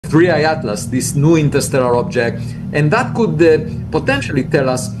3I Atlas, this new interstellar object, and that could potentially tell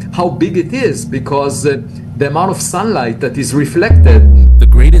us how big it is, because the amount of sunlight that is reflected. The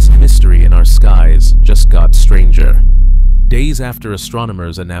greatest mystery in our skies just got stranger. Days after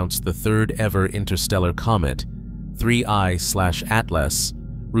astronomers announced the third ever interstellar comet, 3I/Atlas,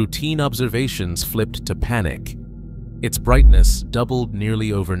 routine observations flipped to panic. Its brightness doubled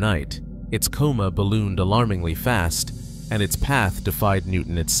nearly overnight, its coma ballooned alarmingly fast, and its path defied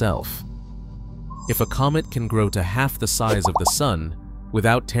Newton itself. If a comet can grow to half the size of the Sun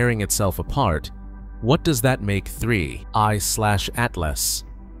without tearing itself apart, what does that make 3I/Atlas?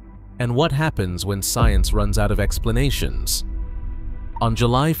 And what happens when science runs out of explanations? On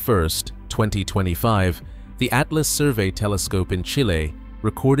July 1st, 2025, the Atlas Survey Telescope in Chile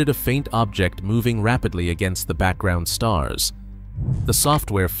recorded a faint object moving rapidly against the background stars. The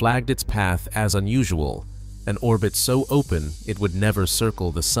software flagged its path as unusual, an orbit so open it would never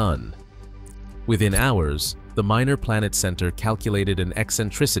circle the Sun. Within hours, the Minor Planet Center calculated an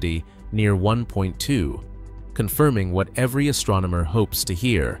eccentricity near 1.2, confirming what every astronomer hopes to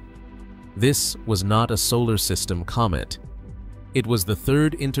hear. This was not a solar system comet. It was the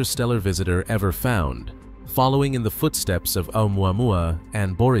third interstellar visitor ever found, following in the footsteps of Oumuamua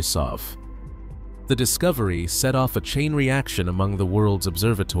and Borisov. The discovery set off a chain reaction among the world's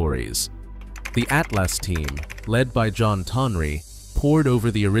observatories. The Atlas team, led by John Tonry, pored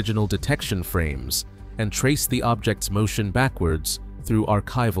over the original detection frames and traced the object's motion backwards through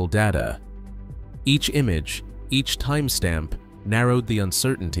archival data. Each image, each timestamp, narrowed the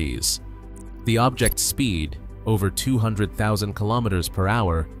uncertainties. The object's speed, over 200,000 kilometers per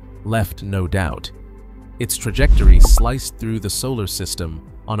hour, left no doubt. Its trajectory sliced through the solar system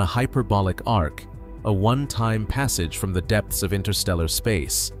on a hyperbolic arc, a one-time passage from the depths of interstellar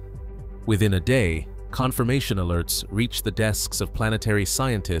space. Within a day, confirmation alerts reached the desks of planetary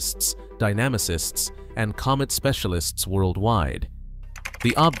scientists, dynamicists, and comet specialists worldwide.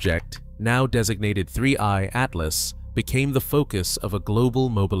 The object, now designated 3I Atlas, became the focus of a global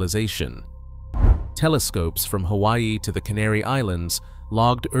mobilization. Telescopes from Hawaii to the Canary Islands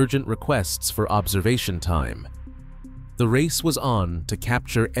logged urgent requests for observation time. The race was on to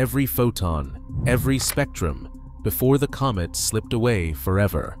capture every photon, every spectrum, before the comet slipped away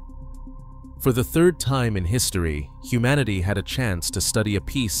forever. For the third time in history, humanity had a chance to study a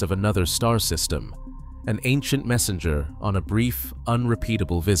piece of another star system, an ancient messenger on a brief,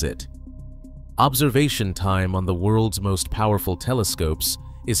 unrepeatable visit. Observation time on the world's most powerful telescopes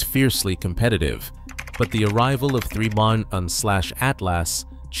is fiercely competitive, but the arrival of 3I/Atlas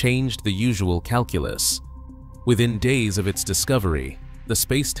changed the usual calculus. Within days of its discovery, the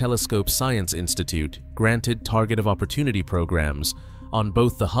Space Telescope Science Institute granted Target of Opportunity programs on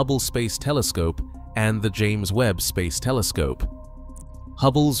both the Hubble Space Telescope and the James Webb Space Telescope.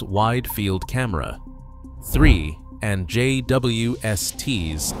 Hubble's Wide Field Camera, 3 and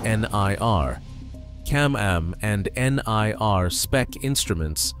JWST's NIR, CAM-AM and NIR spec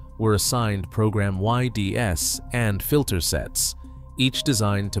instruments were assigned program YDS and filter sets, each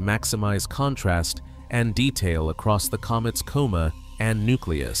designed to maximize contrast and detail across the comet's coma and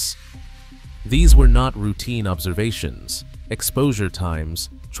nucleus. These were not routine observations. Exposure times,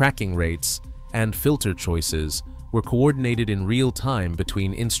 tracking rates, and filter choices were coordinated in real time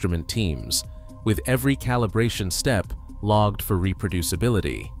between instrument teams, with every calibration step logged for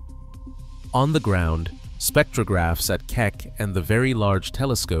reproducibility. On the ground, spectrographs at Keck and the Very Large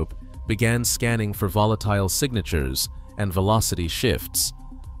Telescope began scanning for volatile signatures and velocity shifts,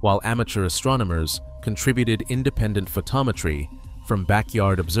 while amateur astronomers contributed independent photometry from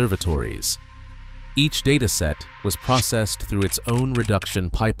backyard observatories. Each dataset was processed through its own reduction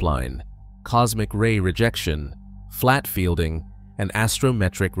pipeline, cosmic ray rejection, flat fielding, and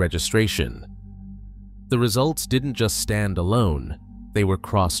astrometric registration. The results didn't just stand alone, they were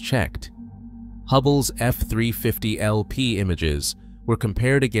cross-checked. Hubble's F350LP images were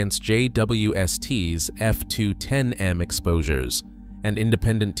compared against JWST's F210M exposures, and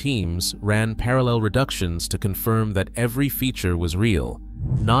independent teams ran parallel reductions to confirm that every feature was real,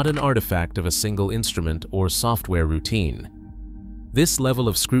 not an artifact of a single instrument or software routine. This level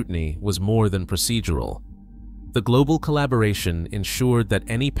of scrutiny was more than procedural. The global collaboration ensured that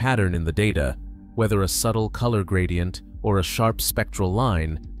any pattern in the data, whether a subtle color gradient or a sharp spectral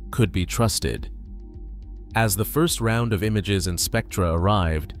line, could be trusted. As the first round of images and spectra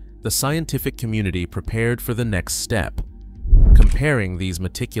arrived, the scientific community prepared for the next step, comparing these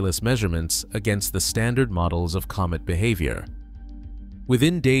meticulous measurements against the standard models of comet behavior.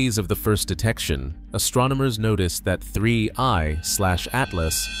 Within days of the first detection, astronomers noticed that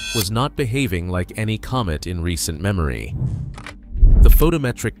 3I/Atlas was not behaving like any comet in recent memory. The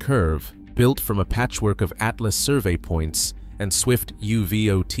photometric curve, built from a patchwork of ATLAS survey points and swift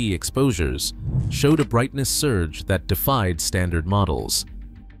UVOT exposures, showed a brightness surge that defied standard models.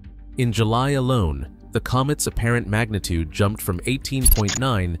 In July alone, the comet's apparent magnitude jumped from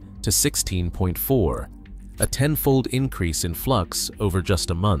 18.9 to 16.4, a tenfold increase in flux over just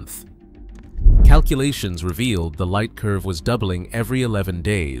a month. Calculations revealed the light curve was doubling every 11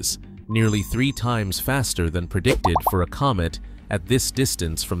 days, nearly 3 times faster than predicted for a comet at this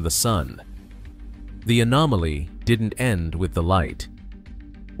distance from the Sun. The anomaly didn't end with the light.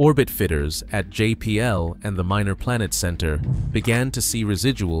 Orbit fitters at JPL and the Minor Planet Center began to see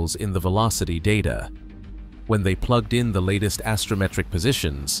residuals in the velocity data. When they plugged in the latest astrometric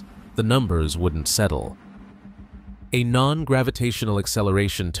positions, the numbers wouldn't settle. A non-gravitational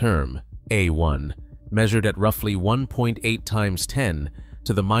acceleration term, A1, measured at roughly 1.8 times 10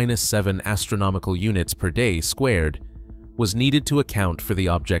 to the -7 astronomical units per day squared, was needed to account for the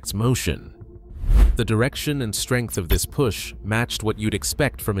object's motion. The direction and strength of this push matched what you'd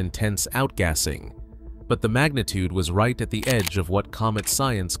expect from intense outgassing, but the magnitude was right at the edge of what comet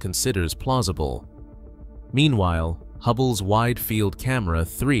science considers plausible. Meanwhile, Hubble's Wide Field Camera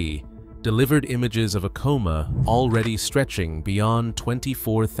 3 delivered images of a coma already stretching beyond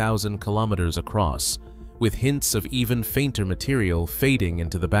 24,000 kilometers across, with hints of even fainter material fading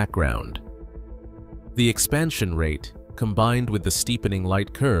into the background. The expansion rate, combined with the steepening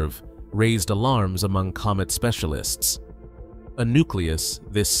light curve, raised alarms among comet specialists. A nucleus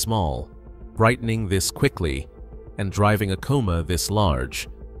this small, brightening this quickly, and driving a coma this large.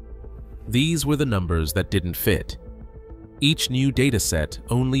 These were the numbers that didn't fit. Each new dataset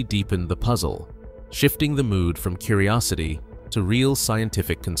only deepened the puzzle, shifting the mood from curiosity to real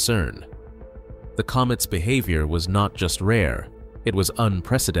scientific concern. The comet's behavior was not just rare, it was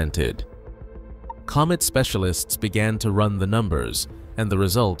unprecedented. Comet specialists began to run the numbers, and the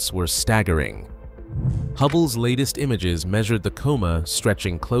results were staggering. Hubble's latest images measured the coma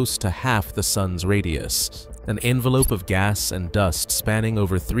stretching close to half the Sun's radius, an envelope of gas and dust spanning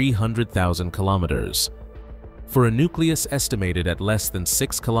over 300,000 kilometers. For a nucleus estimated at less than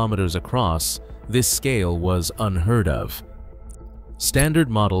 6 kilometers across, this scale was unheard of. Standard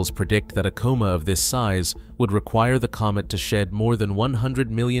models predict that a coma of this size would require the comet to shed more than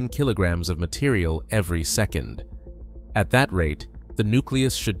 100 million kilograms of material every second. At that rate, the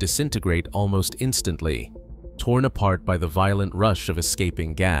nucleus should disintegrate almost instantly, torn apart by the violent rush of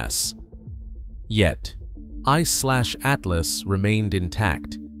escaping gas. Yet, I/Atlas remained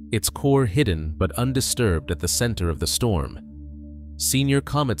intact, its core hidden but undisturbed at the center of the storm. Senior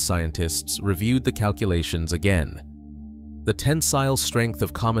comet scientists reviewed the calculations again. The tensile strength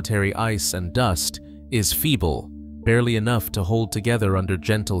of cometary ice and dust is feeble, barely enough to hold together under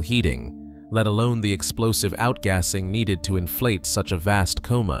gentle heating, let alone the explosive outgassing needed to inflate such a vast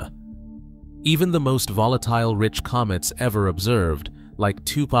coma. Even the most volatile rich comets ever observed, like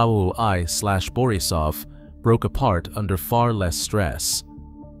Tupolev I/Borisov, broke apart under far less stress.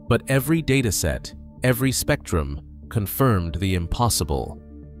 But every dataset, every spectrum, confirmed the impossible.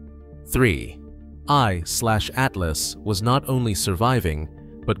 3. I/Atlas was not only surviving,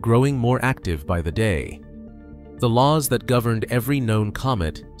 but growing more active by the day. The laws that governed every known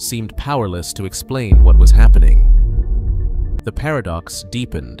comet seemed powerless to explain what was happening. The paradox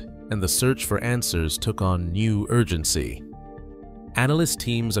deepened, and the search for answers took on new urgency. Analyst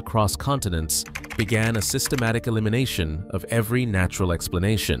teams across continents began a systematic elimination of every natural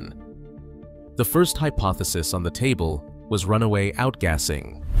explanation. The first hypothesis on the table was runaway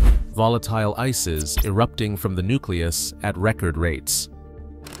outgassing, volatile ices erupting from the nucleus at record rates.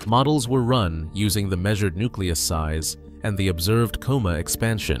 Models were run using the measured nucleus size and the observed coma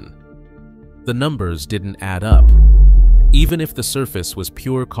expansion. The numbers didn't add up. Even if the surface was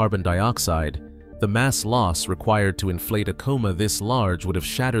pure carbon dioxide, the mass loss required to inflate a coma this large would have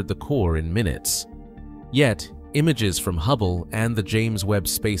shattered the core in minutes. Yet, images from Hubble and the James Webb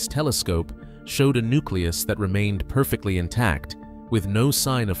Space Telescope showed a nucleus that remained perfectly intact, with no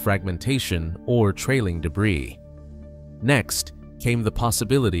sign of fragmentation or trailing debris. Next came the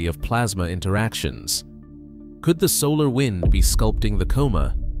possibility of plasma interactions. Could the solar wind be sculpting the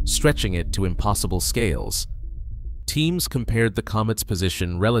coma, stretching it to impossible scales? Teams compared the comet's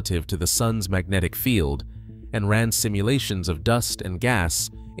position relative to the Sun's magnetic field and ran simulations of dust and gas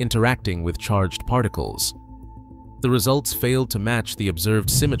interacting with charged particles. The results failed to match the observed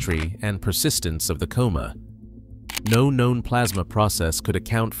symmetry and persistence of the coma. No known plasma process could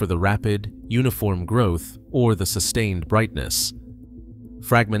account for the rapid, uniform growth or the sustained brightness.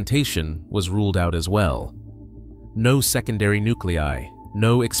 Fragmentation was ruled out as well. No secondary nuclei,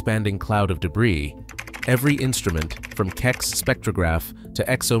 no expanding cloud of debris, Every instrument, from Keck's spectrograph to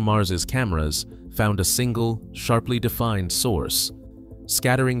ExoMars's cameras, found a single, sharply defined source.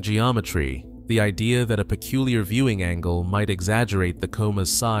 Scattering geometry, the idea that a peculiar viewing angle might exaggerate the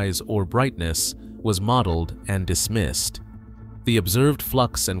coma's size or brightness, was modeled and dismissed. The observed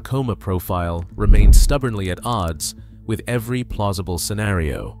flux and coma profile remained stubbornly at odds with every plausible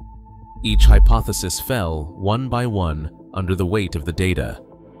scenario. Each hypothesis fell, one by one, under the weight of the data.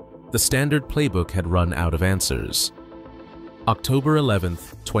 The standard playbook had run out of answers. October 11,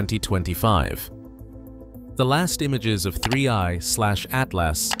 2025. The last images of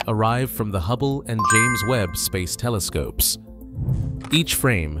 3I/Atlas arrived from the Hubble and James Webb Space Telescopes. Each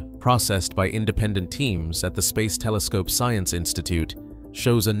frame, processed by independent teams at the Space Telescope Science Institute,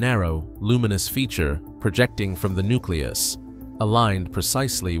 shows a narrow, luminous feature projecting from the nucleus, aligned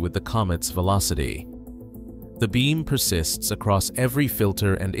precisely with the comet's velocity. The beam persists across every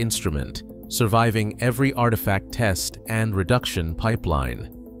filter and instrument, surviving every artifact test and reduction pipeline.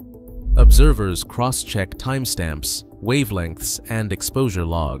 Observers cross-check timestamps, wavelengths, and exposure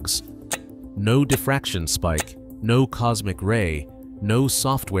logs. No diffraction spike, no cosmic ray, no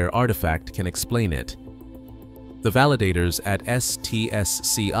software artifact can explain it. The validators at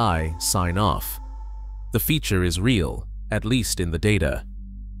STSCI sign off. The feature is real, at least in the data.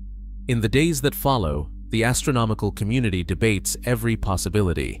 In the days that follow, the astronomical community debates every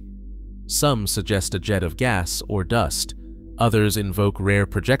possibility. Some suggest a jet of gas or dust. Others invoke rare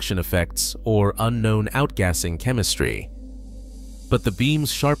projection effects or unknown outgassing chemistry. But the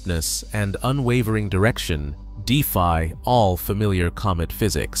beam's sharpness and unwavering direction defy all familiar comet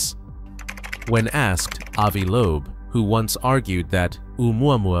physics. When asked, Avi Loeb, who once argued that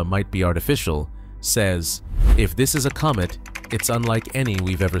Oumuamua might be artificial, says, "If this is a comet, it's unlike any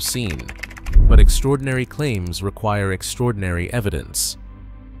we've ever seen. But extraordinary claims require extraordinary evidence."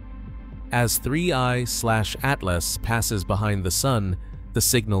 As 3I/Atlas passes behind the Sun, the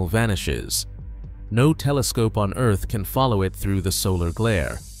signal vanishes. No telescope on Earth can follow it through the solar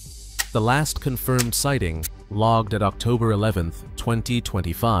glare. The last confirmed sighting, logged at October 11,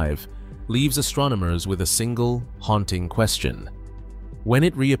 2025, leaves astronomers with a single, haunting question. When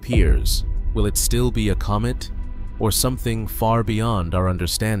it reappears, will it still be a comet, or something far beyond our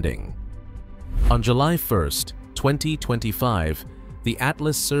understanding? On July 1, 2025, the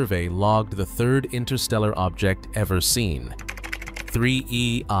Atlas survey logged the third interstellar object ever seen,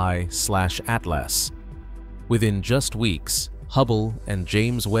 3EI/Atlas. Within just weeks, Hubble and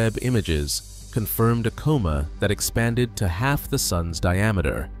James Webb images confirmed a coma that expanded to half the Sun's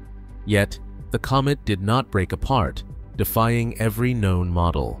diameter. Yet, the comet did not break apart, defying every known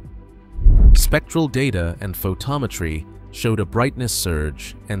model. Spectral data and photometry showed a brightness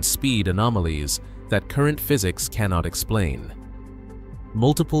surge and speed anomalies that current physics cannot explain.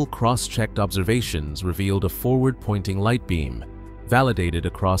 Multiple cross-checked observations revealed a forward-pointing light beam, validated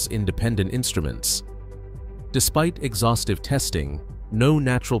across independent instruments. Despite exhaustive testing, no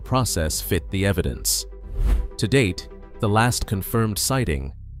natural process fit the evidence. To date, the last confirmed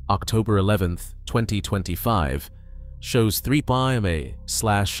sighting, October 11, 2025, shows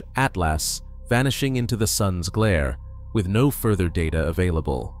 3I/Atlas vanishing into the Sun's glare, with no further data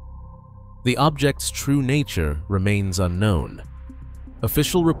available. The object's true nature remains unknown.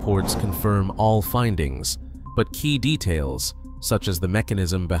 Official reports confirm all findings, but key details, such as the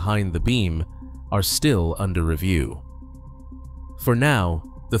mechanism behind the beam, are still under review. For now,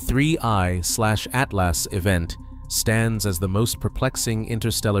 the 3I/Atlas event stands as the most perplexing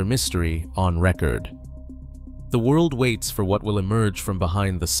interstellar mystery on record. The world waits for what will emerge from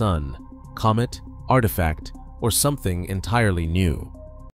behind the Sun: comet, artifact, or something entirely new.